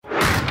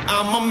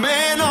I'm a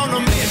man on a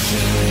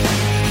mission.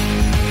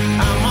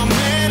 I'm a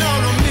man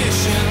on a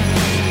mission.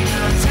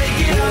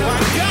 Take it up. I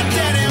got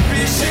that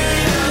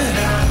ambition.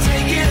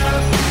 Take it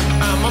up.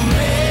 I'm a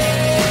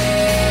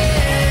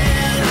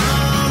man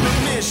on a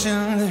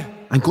mission.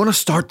 I'm going to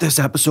start this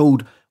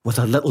episode with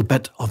a little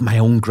bit of my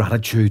own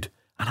gratitude.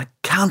 And I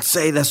can't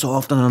say this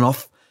often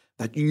enough,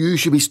 that you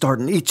should be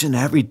starting each and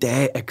every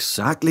day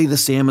exactly the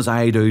same as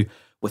I do,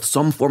 with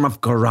some form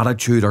of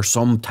gratitude or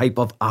some type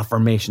of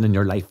affirmation in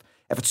your life.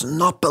 If it's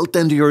not built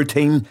into your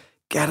routine,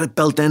 get it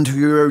built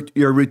into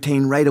your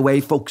routine right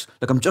away, folks.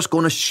 Look, I'm just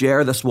going to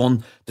share this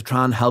one to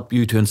try and help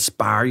you, to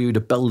inspire you,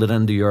 to build it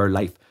into your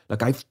life.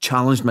 Look, I've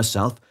challenged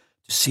myself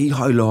to see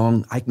how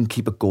long I can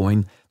keep it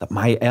going, that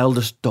my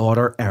eldest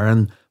daughter,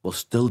 Erin, will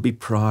still be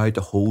proud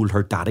to hold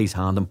her daddy's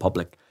hand in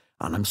public.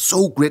 And I'm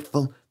so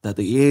grateful that at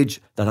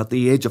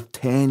the age of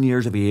 10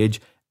 years of age,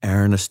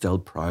 Erin is still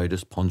proud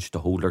as punch to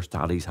hold her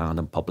daddy's hand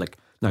in public.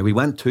 Now, we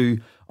went to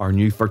our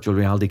new virtual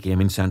reality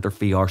gaming centre,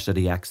 VR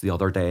City X, the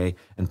other day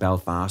in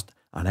Belfast,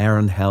 and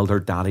Erin held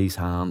her daddy's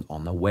hand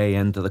on the way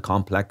into the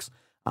complex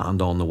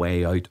and on the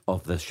way out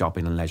of the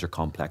shopping and leisure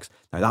complex.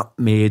 Now, that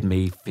made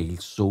me feel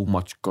so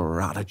much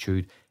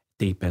gratitude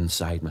deep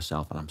inside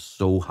myself, and I'm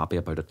so happy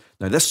about it.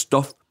 Now, this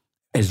stuff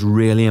is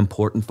really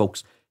important,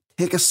 folks.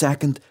 Take a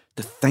second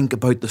to think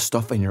about the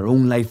stuff in your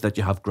own life that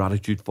you have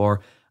gratitude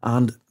for,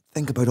 and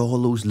think about all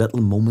those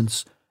little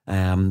moments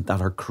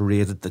that are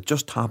created, that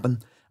just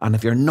happen. And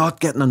if you're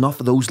not getting enough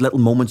of those little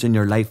moments in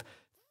your life,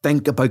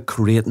 think about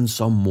creating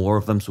some more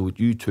of them so that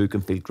you too can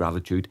feel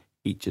gratitude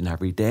each and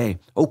every day.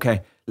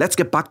 Okay, let's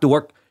get back to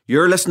work.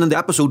 You're listening to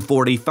episode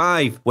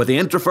 45 with the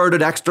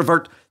introverted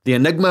extrovert, the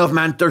enigma of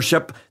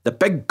mentorship, the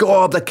big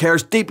gob that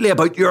cares deeply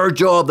about your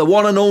job, the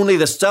one and only,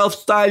 the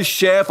self-styled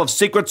chef of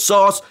secret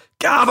sauce,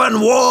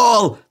 Gavin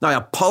Wall. Now,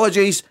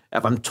 apologies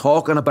if I'm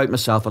talking about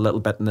myself a little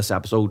bit in this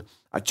episode.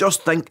 I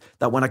just think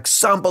that when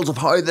examples of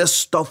how this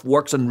stuff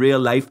works in real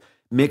life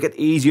make it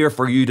easier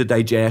for you to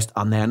digest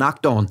and then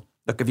act on.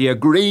 Look, if you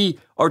agree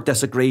or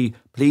disagree,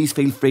 please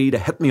feel free to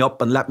hit me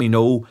up and let me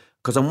know,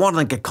 because I'm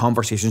wanting to get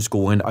conversations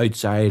going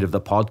outside of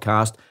the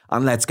podcast,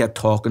 and let's get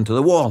talking to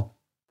the wall.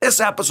 This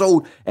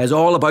episode is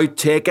all about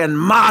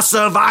taking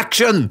massive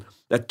action,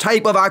 the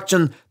type of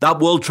action that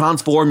will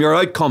transform your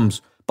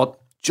outcomes. But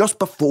just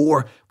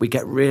before we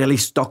get really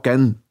stuck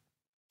in,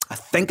 I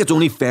think it's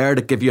only fair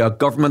to give you a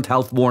government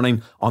health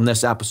warning on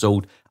this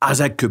episode, as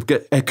it could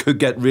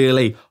get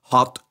really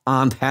hot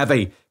and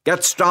heavy.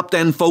 Get strapped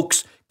in,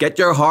 folks. Get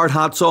your hard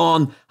hats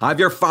on. Have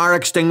your fire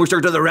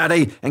extinguisher to the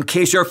ready in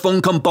case your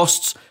phone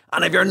combusts.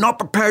 And if you're not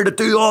prepared to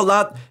do all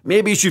that,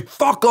 maybe you should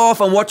fuck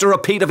off and watch a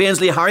repeat of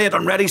Ainsley Harriott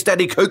on Ready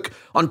Steady Cook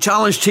on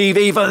Challenge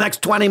TV for the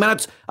next 20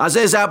 minutes, as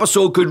this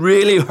episode could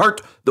really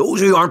hurt those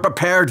who aren't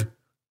prepared.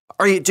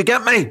 Do you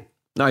get me?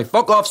 Now,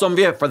 fuck off some of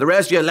you. For the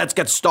rest of you, let's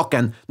get stuck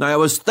in. Now, I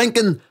was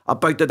thinking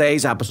about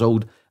today's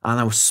episode, and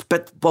I was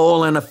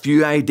spitballing a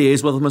few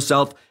ideas with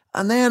myself,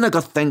 and then I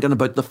got thinking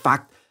about the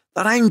fact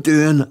that I'm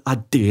doing a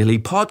daily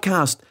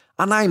podcast.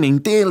 And I mean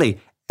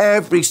daily,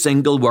 every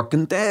single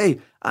working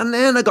day. And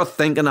then I got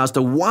thinking as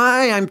to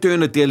why I'm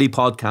doing a daily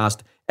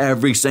podcast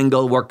every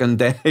single working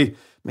day.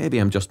 Maybe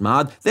I'm just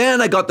mad. Then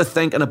I got to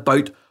thinking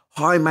about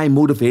how my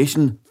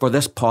motivation for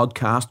this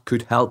podcast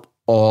could help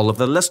all of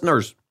the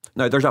listeners.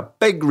 Now, there's a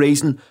big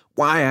reason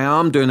why I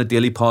am doing a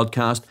daily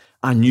podcast,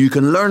 and you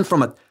can learn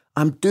from it.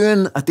 I'm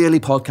doing a daily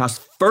podcast,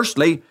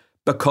 firstly,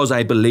 because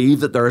I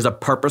believe that there is a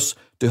purpose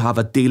to have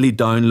a daily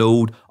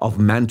download of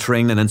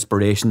mentoring and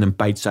inspiration in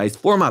bite-sized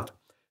format.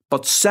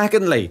 But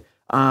secondly,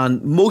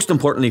 and most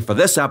importantly for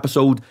this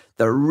episode,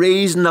 the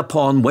reason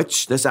upon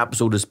which this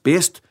episode is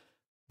based,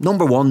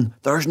 number one,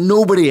 there's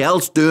nobody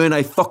else doing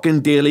a fucking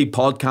daily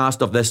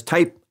podcast of this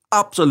type.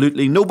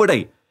 Absolutely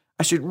nobody.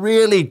 I should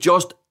really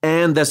just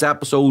end this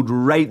episode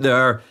right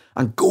there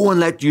and go and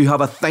let you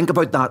have a think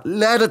about that.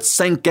 Let it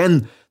sink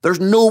in. There's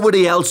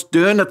nobody else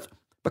doing it,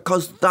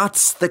 because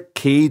that's the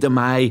key to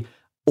my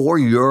or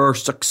your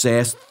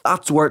success.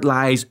 That's where it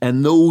lies,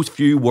 in those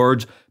few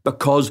words,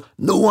 because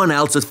no one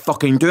else is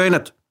fucking doing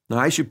it. Now,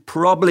 I should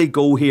probably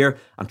go here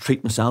and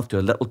treat myself to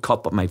a little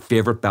cup of my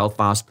favourite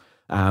Belfast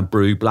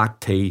brew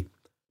black tea.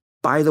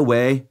 By the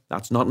way,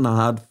 that's not an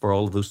ad for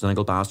all of those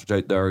cynical bastards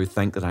out there who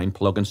think that I'm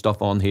plugging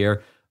stuff on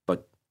here,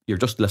 but you're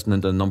just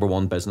listening to the number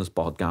one business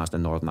podcast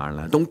in Northern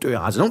Ireland. Don't do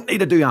ads. I don't need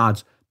to do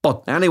ads.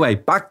 But anyway,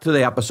 back to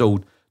the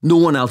episode. No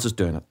one else is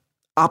doing it.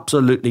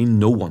 Absolutely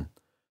no one.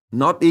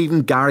 Not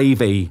even Gary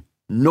Vee.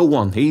 No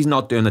one. He's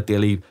not doing a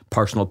daily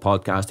personal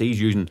podcast.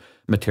 He's using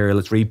material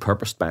that's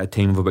repurposed by a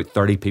team of about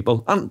 30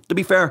 people. And to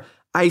be fair,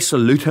 I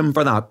salute him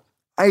for that.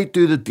 I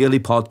do the daily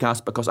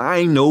podcast because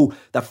I know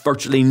that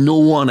virtually no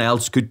one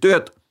else could do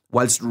it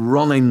whilst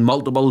running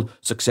multiple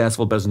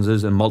successful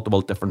businesses in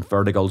multiple different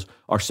verticals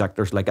or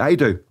sectors like I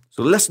do.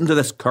 So listen to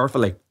this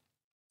carefully.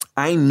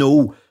 I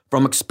know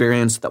from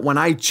experience that when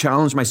I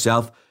challenge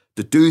myself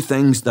to do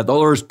things that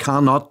others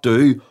cannot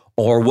do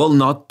or will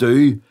not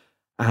do,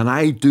 and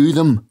I do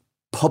them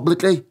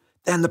publicly,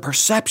 then the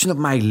perception of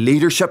my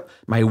leadership,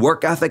 my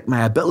work ethic,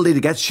 my ability to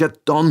get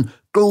shit done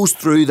goes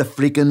through the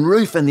freaking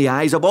roof in the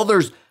eyes of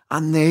others,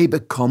 and they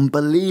become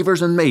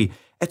believers in me.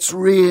 It's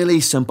really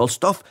simple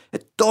stuff.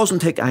 It doesn't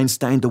take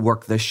Einstein to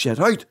work this shit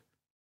out.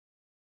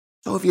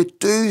 So if you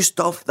do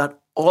stuff that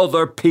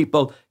other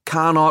people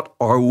cannot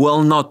or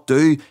will not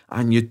do,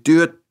 and you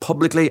do it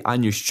publicly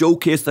and you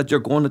showcase that you're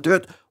going to do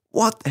it,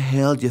 what the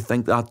hell do you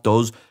think that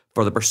does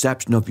for the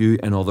perception of you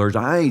in others'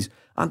 eyes?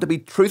 And to be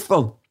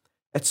truthful,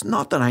 it's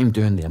not that I'm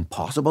doing the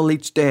impossible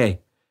each day.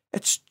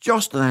 It's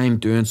just that I'm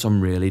doing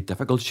some really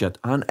difficult shit,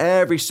 and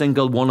every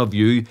single one of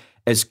you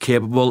is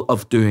capable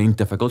of doing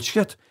difficult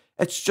shit.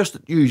 It's just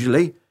that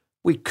usually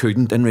we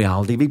couldn't in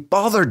reality be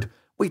bothered.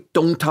 We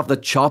don't have the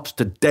chops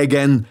to dig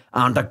in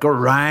and to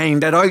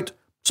grind it out.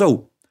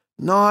 So,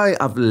 now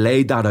I've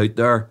laid that out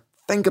there,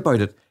 think about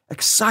it.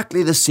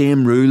 Exactly the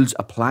same rules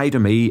apply to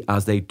me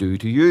as they do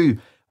to you.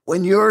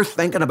 When you're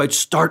thinking about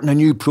starting a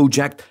new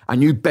project, a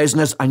new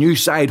business, a new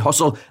side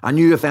hustle, a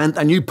new event,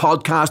 a new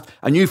podcast,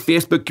 a new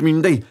Facebook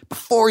community,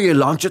 before you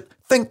launch it,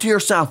 think to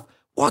yourself,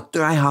 what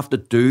do I have to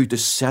do to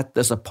set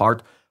this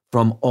apart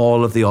from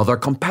all of the other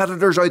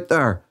competitors out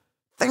there?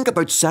 Think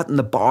about setting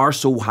the bar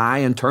so high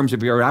in terms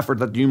of your effort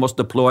that you must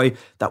deploy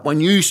that when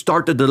you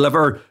start to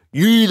deliver,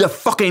 you the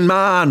fucking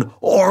man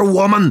or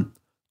woman.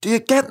 Do you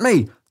get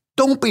me?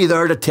 Don't be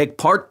there to take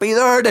part, be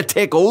there to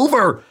take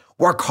over.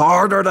 Work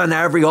harder than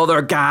every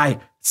other guy.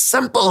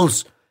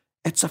 Simples.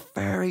 It's a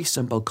very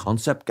simple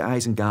concept,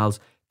 guys and gals.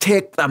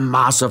 Take the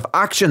massive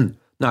action.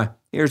 Now,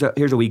 here's a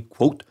wee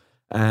quote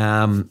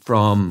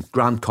from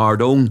Grant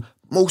Cardone.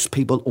 Most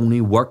people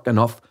only work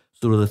enough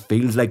so that it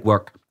feels like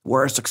work,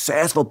 whereas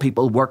successful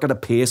people work at a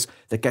pace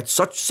that gets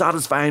such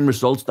satisfying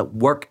results that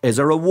work is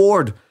a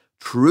reward.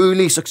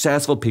 Truly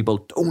successful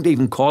people don't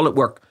even call it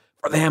work.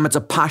 For them, it's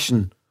a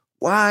passion.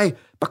 Why?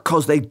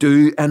 Because they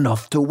do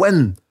enough to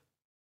win.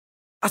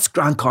 That's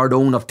Grant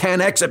Cardone of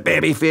 10X at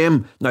baby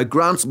fame. Now,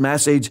 Grant's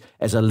message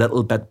is a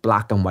little bit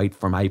black and white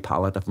for my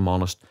palate, if I'm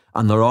honest,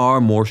 and there are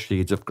more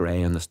shades of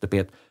grey in this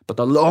debate. But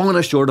the long and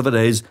the short of it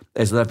is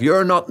that if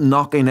you're not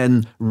knocking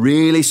in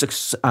really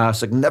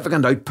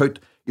significant output,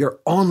 you're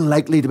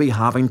unlikely to be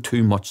having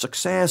too much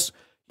success.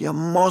 You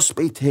must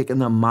be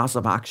taking a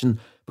massive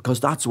action because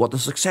that's what the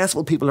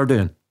successful people are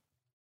doing.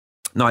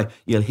 Now,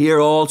 you'll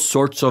hear all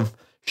sorts of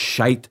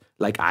shite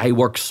like I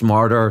work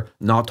smarter,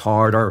 not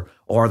harder,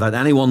 or that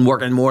anyone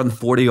working more than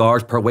 40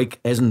 hours per week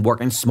isn't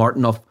working smart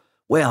enough.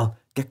 Well,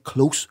 get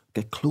close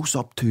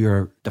up to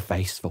your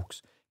device,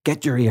 folks.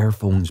 Get your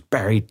earphones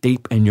buried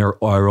deep in your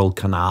oral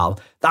canal.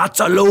 That's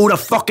a load of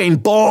fucking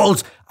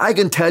balls. I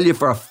can tell you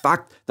for a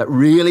fact that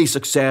really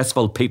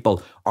successful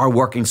people are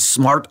working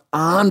smart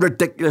and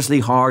ridiculously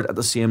hard at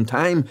the same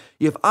time.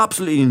 You have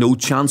absolutely no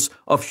chance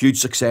of huge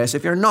success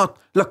if you're not.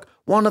 Look,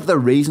 one of the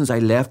reasons I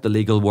left the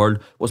legal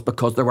world was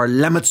because there were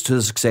limits to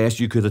the success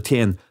you could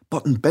attain.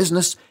 But in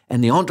business,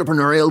 in the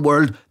entrepreneurial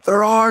world,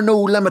 there are no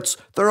limits,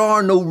 there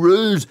are no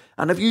rules.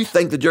 And if you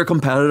think that your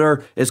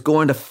competitor is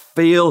going to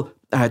fail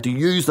to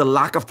use the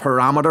lack of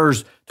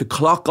parameters to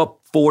clock up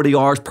 40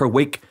 hours per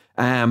week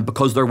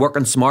because they're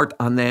working smart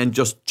and then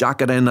just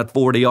jack it in at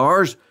 40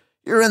 hours,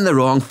 you're in the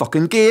wrong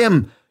fucking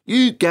game.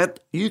 You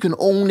can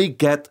only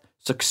get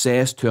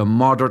success to a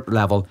moderate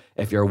level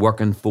if you're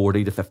working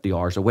 40 to 50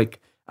 hours a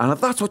week. And if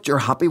that's what you're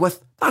happy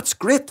with, that's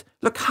great.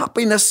 Look,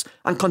 happiness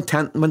and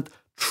contentment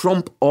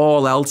trump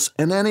all else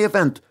in any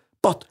event.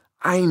 But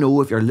I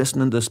know if you're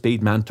listening to the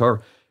Speed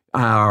Mentor,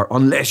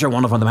 unless you're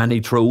one of the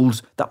many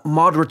trolls, that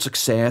moderate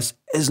success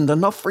isn't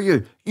enough for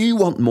you. You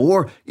want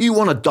more. You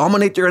want to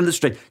dominate your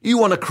industry. You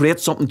want to create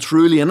something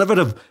truly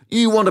innovative.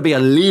 You want to be a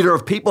leader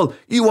of people.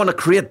 You want to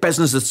create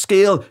business at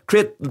scale,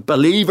 create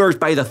believers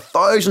by the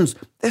thousands.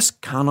 This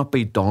cannot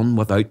be done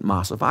without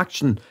massive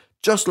action.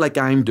 Just like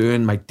I'm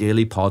doing my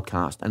daily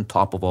podcast on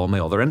top of all my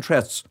other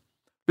interests.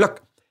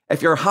 Look,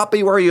 if you're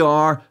happy where you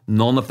are,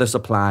 none of this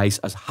applies,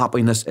 as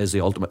happiness is the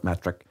ultimate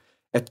metric.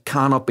 It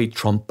cannot be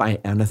trumped by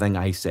anything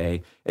I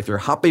say. If you're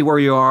happy where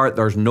you are,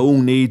 there's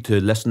no need to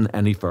listen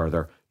any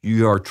further.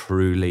 You are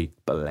truly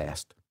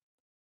blessed.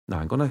 Now,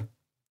 I'm going to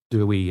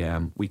do a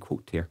wee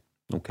quote here,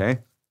 okay?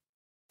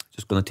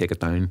 Just going to take it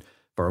down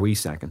for a wee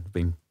second.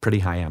 Being pretty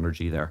high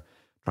energy there,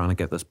 trying to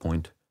get this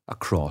point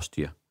across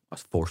to you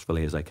as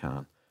forcefully as I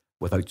can,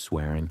 without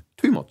swearing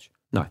too much.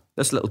 Now,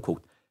 this little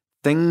quote.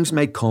 Things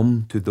may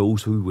come to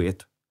those who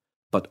wait,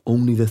 but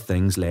only the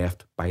things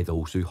left by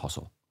those who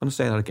hustle. I'm going to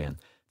say that again.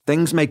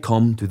 Things may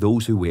come to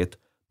those who wait,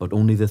 but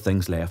only the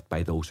things left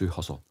by those who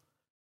hustle.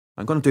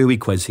 I'm going to do a wee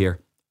quiz here.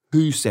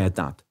 Who said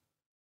that?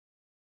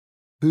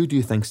 Who do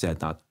you think said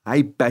that?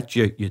 I bet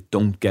you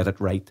don't get it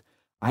right.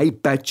 I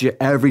bet you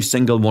every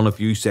single one of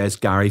you says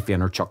Gary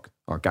Vaynerchuk,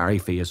 or Gary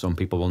Vee as some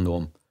people will know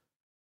him.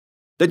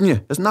 Didn't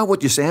you? Isn't that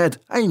what you said?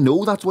 I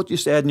know that's what you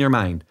said in your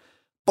mind.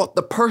 But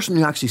the person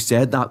who actually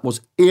said that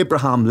was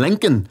Abraham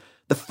Lincoln,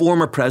 the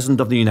former president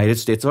of the United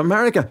States of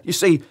America. You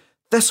see,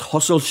 this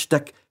hustle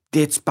shtick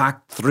dates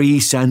back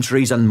 3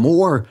 centuries and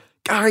more.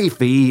 Gary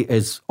Vee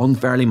is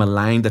unfairly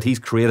maligned that he's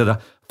created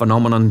a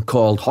phenomenon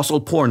called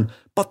hustle porn,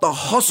 but the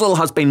hustle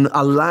has been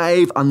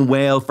alive and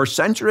well for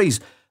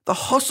centuries. The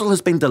hustle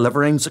has been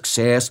delivering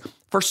success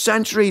for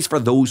centuries for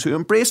those who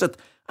embrace it.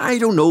 I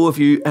don't know if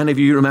any of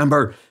you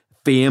remember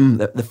Fame,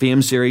 the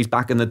Fame series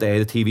back in the day,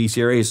 the TV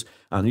series.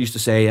 And I used to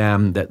say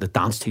that the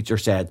dance teacher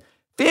said,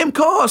 "Fame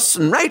costs,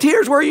 and right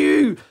here's where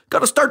you got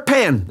to start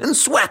paying in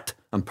sweat."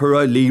 And poor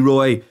old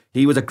Leroy,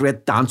 he was a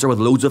great dancer with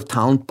loads of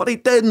talent, but he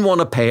didn't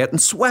want to pay it in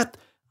sweat.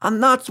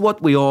 And that's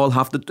what we all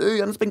have to do.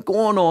 And it's been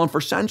going on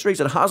for centuries.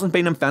 It hasn't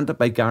been invented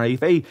by Gary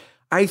Vee.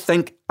 I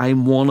think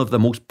I'm one of the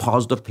most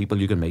positive people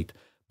you can meet.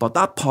 But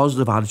that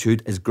positive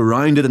attitude is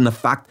grounded in the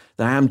fact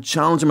that I am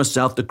challenging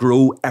myself to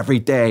grow every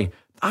day.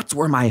 That's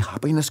where my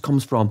happiness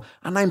comes from,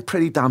 and I'm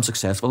pretty damn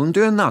successful in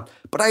doing that.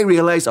 But I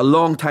realised a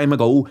long time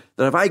ago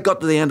that if I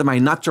got to the end of my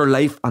natural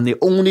life and the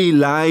only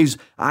lives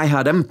I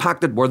had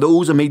impacted were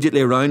those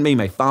immediately around me,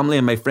 my family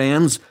and my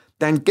friends,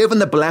 then given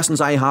the blessings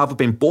I have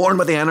been born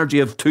with the energy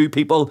of two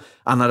people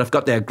and that I've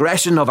got the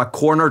aggression of a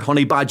cornered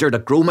honey badger to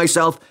grow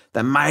myself,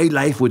 then my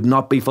life would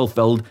not be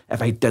fulfilled if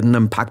I didn't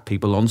impact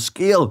people on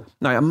scale.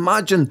 Now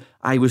imagine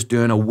I was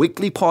doing a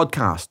weekly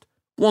podcast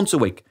once a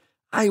week.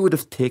 It would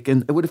have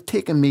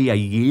taken me a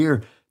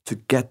year to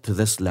get to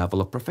this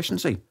level of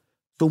proficiency.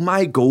 So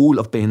my goal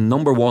of being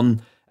number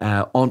one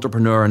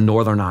entrepreneur in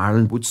Northern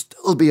Ireland would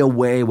still be a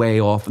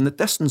way off in the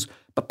distance.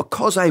 But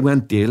because I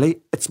went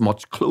daily, it's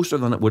much closer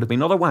than it would have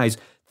been otherwise.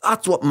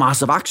 That's what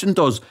massive action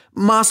does.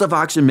 Massive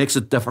action makes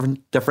a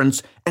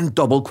difference in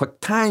double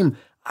quick time.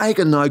 I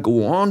can now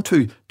go on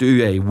to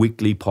do a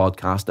weekly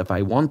podcast if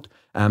I want,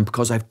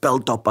 because I've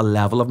built up a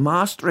level of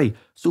mastery.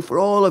 So for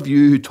all of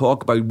you who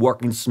talk about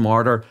working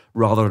smarter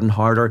rather than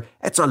harder,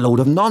 it's a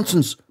load of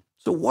nonsense.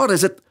 So what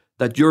is it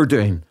that you're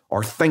doing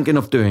or thinking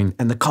of doing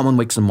in the coming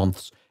weeks and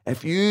months?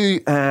 If you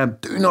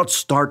do not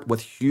start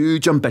with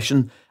huge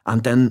ambition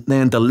and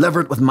then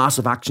deliver it with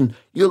massive action,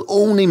 you'll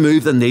only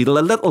move the needle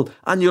a little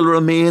and you'll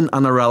remain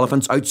an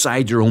irrelevance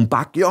outside your own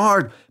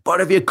backyard.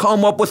 But if you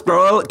come up with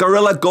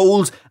guerrilla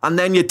goals and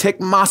then you take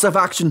massive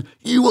action,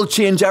 you will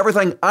change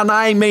everything, and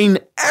I mean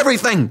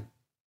everything.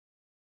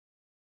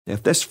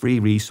 If this free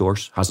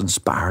resource has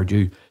inspired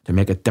you to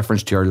make a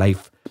difference to your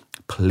life,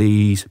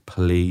 please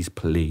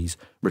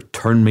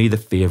return me the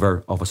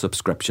favour of a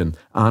subscription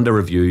and a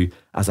review,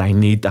 as I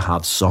need to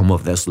have some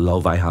of this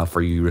love I have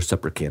for you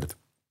reciprocated.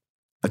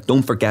 But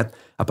don't forget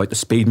about the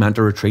Speed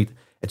Mentor Retreat.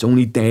 It's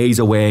only days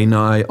away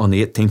now on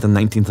the 18th and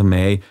 19th of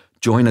May.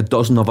 Join a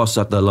dozen of us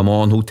at the Le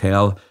Mans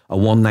Hotel, a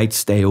one-night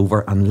stay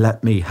over, and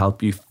let me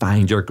help you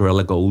find your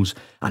guerrilla goals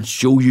and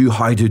show you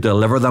how to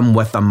deliver them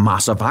with a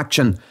massive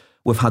action.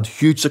 We've had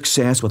huge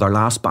success with our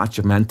last batch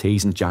of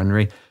mentees in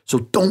January, so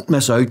don't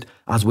miss out,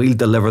 as we'll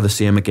deliver the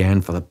same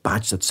again for the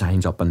batch that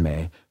signs up in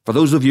May. For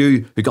those of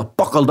you who got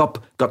buckled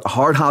up, got the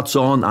hard hats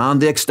on and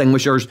the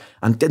extinguishers,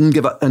 and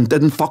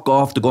didn't fuck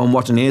off to go and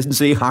watch an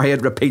agency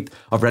Harriet repeat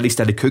of Ready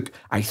Steady Cook,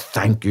 I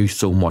thank you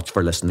so much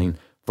for listening.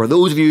 For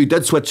those of you who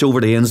did switch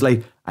over to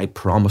Ainsley, I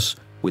promise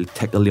we'll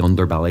tickle the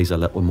underbellies a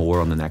little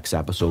more on the next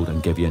episode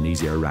and give you an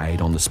easier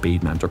ride on the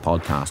Speed Mentor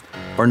podcast.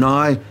 For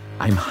now,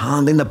 I'm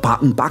handing the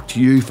baton back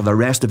to you for the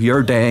rest of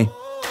your day,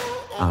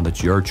 and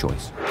it's your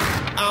choice.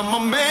 I'm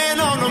a man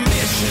on a mission.